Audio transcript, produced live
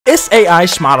Is AI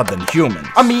smarter than human?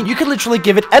 I mean, you can literally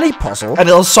give it any puzzle and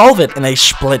it'll solve it in a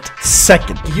split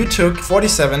second. You took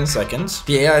 47 seconds,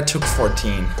 the AI took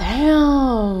 14.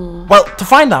 Damn. Well, to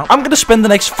find out, I'm gonna spend the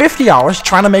next 50 hours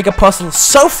trying to make a puzzle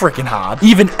so freaking hard,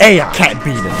 even AI can't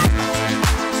beat it.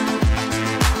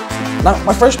 Now,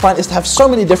 my first point is to have so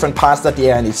many different parts that the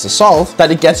AI needs to solve that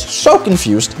it gets so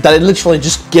confused that it literally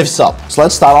just gives up. So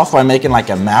let's start off by making like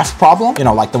a math problem, you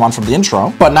know, like the one from the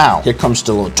intro. But now, here comes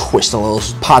the little twist, a little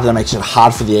part that makes it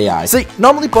hard for the AI. See,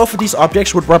 normally both of these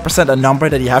objects would represent a number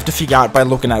that you have to figure out by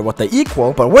looking at what they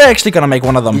equal, but we're actually gonna make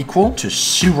one of them equal to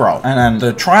 0. And then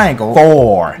the triangle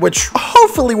 4, which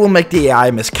hopefully will make the AI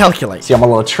miscalculate. See, I'm a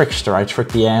little trickster, I trick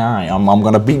the AI. I'm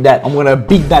gonna beat that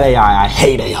AI, I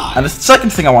hate AI. And the second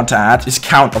thing I want to add is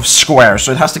count of squares.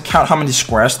 So it has to count how many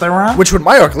squares there are, which with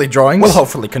my ugly drawings will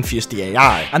hopefully confuse the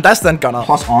AI. And that's then gonna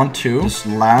plus on to this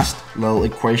last little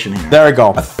equation here. There we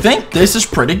go. I think this is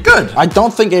pretty good. I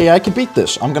don't think AI can beat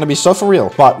this. I'm gonna be so for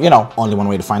real. But, you know, only one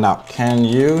way to find out. Can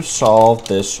you solve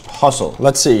this puzzle?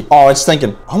 Let's see. Oh, it's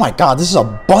thinking, oh my god, this is a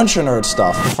bunch of nerd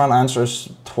stuff. The final answer is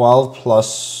 12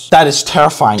 plus... That is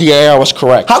terrifying. The AI was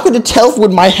correct. How could it tell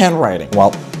with my handwriting?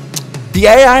 Well... The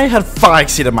AI had far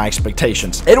exceeded my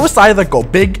expectations. It was either go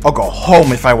big or go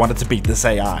home if I wanted to beat this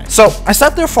AI. So I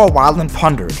sat there for a while and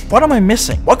pondered, what am I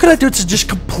missing? What could I do to just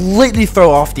completely throw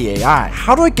off the AI?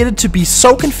 How do I get it to be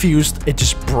so confused it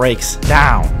just breaks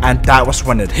down? And that was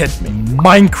when it hit me.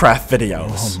 Minecraft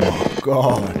videos. Oh my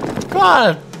god.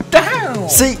 God damn.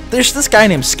 See, there's this guy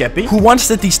named Skeppy who once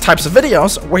did these types of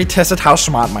videos where he tested how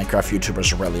smart Minecraft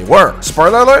YouTubers really were.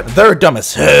 Spoiler alert, they're dumb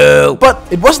as hell. But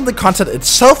it wasn't the content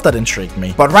itself that intrigued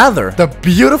me, but rather the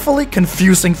beautifully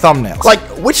confusing thumbnails. Like,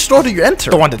 which store do you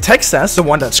enter? The one that text says, the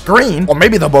one that's green, or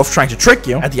maybe they're both trying to trick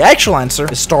you, and the actual answer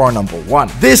is store number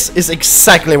 1. This is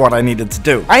exactly what I needed to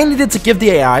do. I needed to give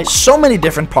the AI so many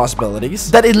different possibilities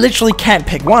that it literally can't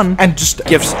pick one and just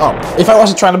gives up. If I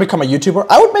wasn't trying to become a YouTuber,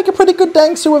 I would make a pretty good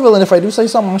dang sewer villain if I do say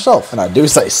so myself. And I do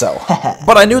say so.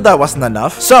 But I knew that wasn't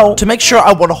enough. So, to make sure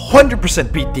I would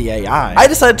 100% beat the AI, I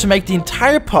decided to make the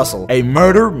entire puzzle a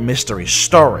murder mystery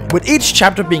story, with each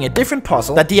chapter being a different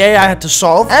puzzle that the AI had to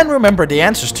solve and remember the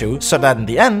answers to, so that in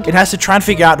the end, it has to try and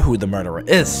figure out who the murderer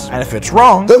is. And if it's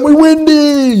wrong, then we win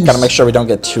these! Gotta make sure we don't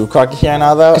get too cocky here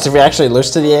now though, because if we actually lose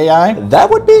to the AI, that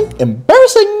would be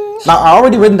embarrassing. Now, I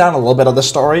already written down a little bit of the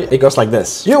story. It goes like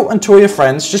this. You and 2 of your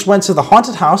friends just went to the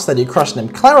haunted house that your crush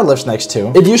named Clara lives next to.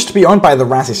 It used to be owned by the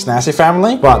Razzie Snazzy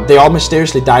family, but they all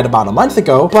mysteriously died about a month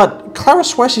ago. But Clara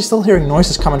swears she's still hearing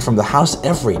noises coming from the house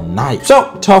every night.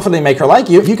 So, to hopefully make her like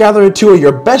you gathered 2 of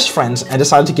your best friends and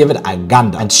decided to give it a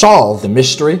ganda and solve the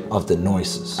mystery of the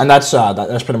noises. And that's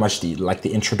pretty much the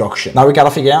introduction. Now we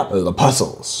gotta figure out the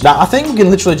puzzles. Now, I think we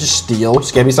can literally just steal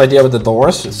Skeppy's idea with the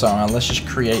doors. So let's just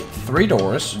create 3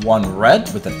 doors. 1 red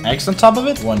with an X on top of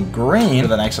it, 1 green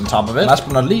with an X on top of it, last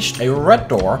but not least, a red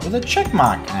door with a check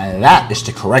mark. And that is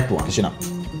the correct one, because you know,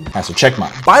 has a check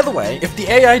mark. By the way, if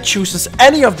the AI chooses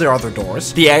any of the other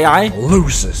doors, the AI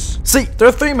loses. See, there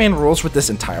are 3 main rules with this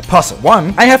entire puzzle.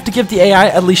 1, I have to give the AI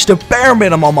at least a bare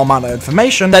minimum amount of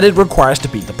information that it requires to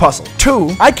beat the puzzle.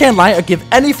 2, I can't lie or give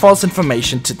any false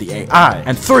information to the AI.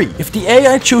 And 3, if the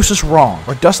AI chooses wrong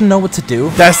or doesn't know what to do,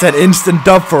 that's that instant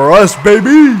dub for us,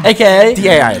 baby! AKA, the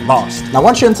AI lost. Now,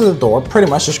 once you enter the door, pretty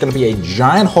much there's gonna be a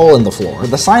giant hole in the floor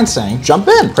with a sign saying, jump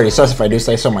in. Pretty sus if I do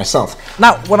say so myself.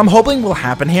 Now, what I'm hoping will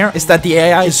happen here is that the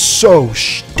AI is so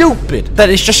stupid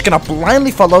that it's just gonna blindly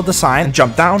follow the sign and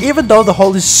jump down, even though the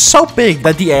hole is so big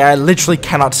that the AI literally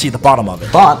cannot see the bottom of it.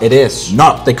 But it is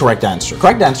not the correct answer. The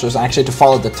correct answer is actually to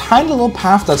follow the tiny little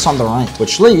path that's on the right,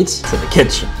 which leads to the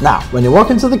kitchen. Now, when you walk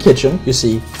into the kitchen, you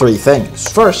see 3 things.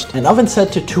 First, an oven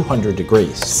set to 200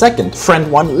 degrees. Second,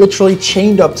 friend 1 literally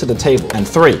chained up to the table. And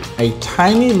 3, a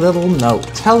tiny little note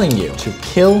telling you to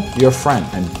kill your friend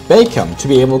and bake him to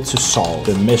be able to solve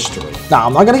the mystery. Now,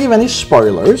 I'm not gonna give any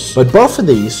spoilers, but both of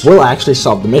these will actually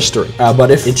solve the mystery. But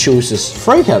if it chooses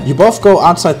Freyhead, you both go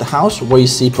outside the house where you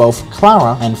see both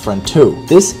Clara and friend 2.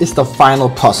 This is the final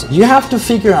puzzle. You have to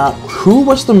figure out who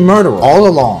was the murderer all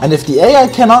along. And if the AI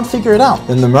cannot figure it out,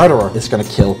 then the murderer is gonna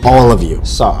kill all of you.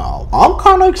 So, I'm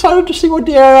kinda excited to see what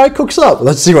the AI cooks up.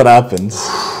 Let's see what happens.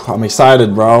 I'm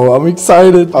excited, bro. I'm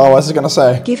excited. Oh, what's it gonna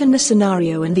say? Given the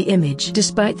scenario and the image,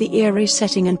 despite the eerie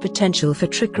setting and potential for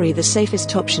trickery, the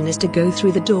safest option is to go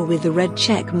through the door with the red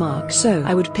check mark. So,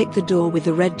 I would pick the door with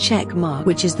the red check mark,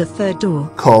 which is the 3rd door.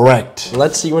 Correct.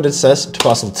 Let's see what it says to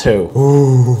puzzle 2.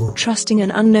 Ooh. Trusting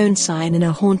an unknown sign in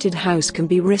a haunted house can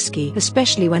be risky,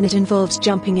 especially when it involves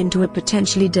jumping into a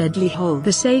potentially deadly hole.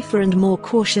 The safer and more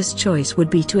cautious choice would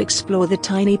be to explore explore the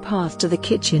tiny path to the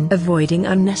kitchen, avoiding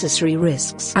unnecessary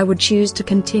risks. I would choose to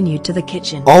continue to the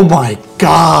kitchen. Oh my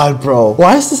god, bro.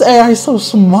 Why is this AI so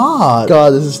smart?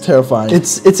 God, this is terrifying.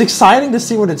 It's exciting to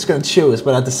see what it's gonna choose,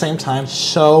 but at the same time,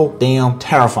 so damn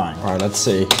terrifying. All right, let's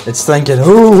see. It's thinking,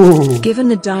 ooh.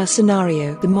 Given a dire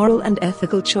scenario, the moral and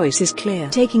ethical choice is clear.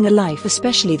 Taking a life,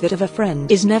 especially that of a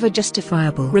friend, is never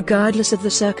justifiable, regardless of the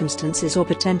circumstances or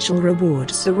potential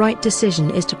rewards. The right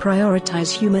decision is to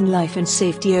prioritize human life and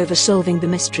safety over solving the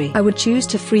mystery. I would choose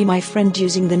to free my friend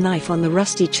using the knife on the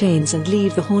rusty chains and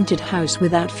leave the haunted house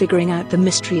without figuring out the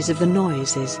mysteries of the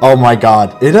noises. Oh my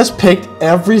god, it has picked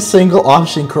every single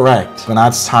option correct. But now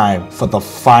it's time for the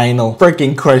final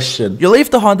freaking question. You leave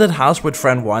the haunted house with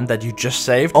friend 1 that you just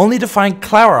saved, only to find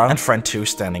Clara and friend 2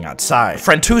 standing outside.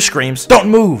 Friend 2 screams, "Don't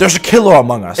move, there's a killer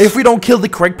among us. If we don't kill the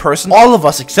correct person, all of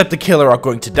us except the killer are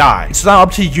going to die. It's now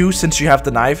up to you, since you have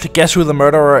the knife, to guess who the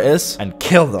murderer is and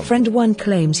kill them." Friend 1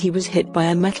 claims he was hit by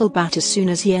a metal bat as soon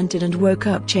as he entered and woke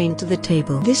up chained to the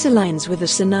table. This aligns with the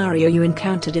scenario you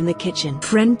encountered in the kitchen.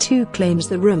 Friend 2 claims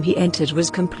the room he entered was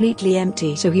completely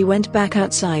empty, so he went back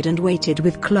outside and waited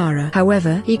with Clara.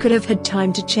 However, he could have had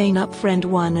time to chain up Friend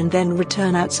 1 and then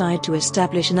return outside to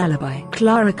establish an alibi.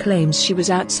 Clara claims she was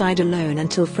outside alone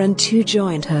until Friend 2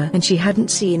 joined her, and she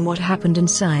hadn't seen what happened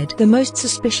inside. The most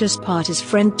suspicious part is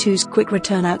Friend 2's quick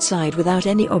return outside without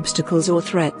any obstacles or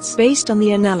threats. Based on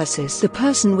the analysis, the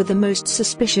person with the most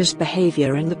suspicious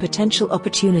behavior and the potential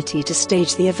opportunity to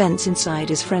stage the events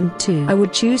inside is Friend 2. I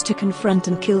would choose to confront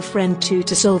and kill Friend 2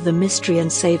 to solve the mystery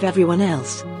and save everyone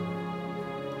else.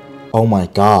 Oh my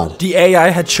god. The AI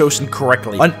had chosen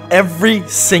correctly on every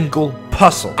single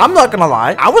puzzle. I'm not gonna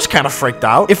lie, I was kind of freaked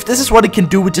out. If this is what it can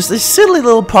do with just a silly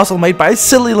little puzzle made by a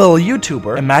silly little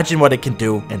YouTuber, imagine what it can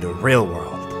do in the real world.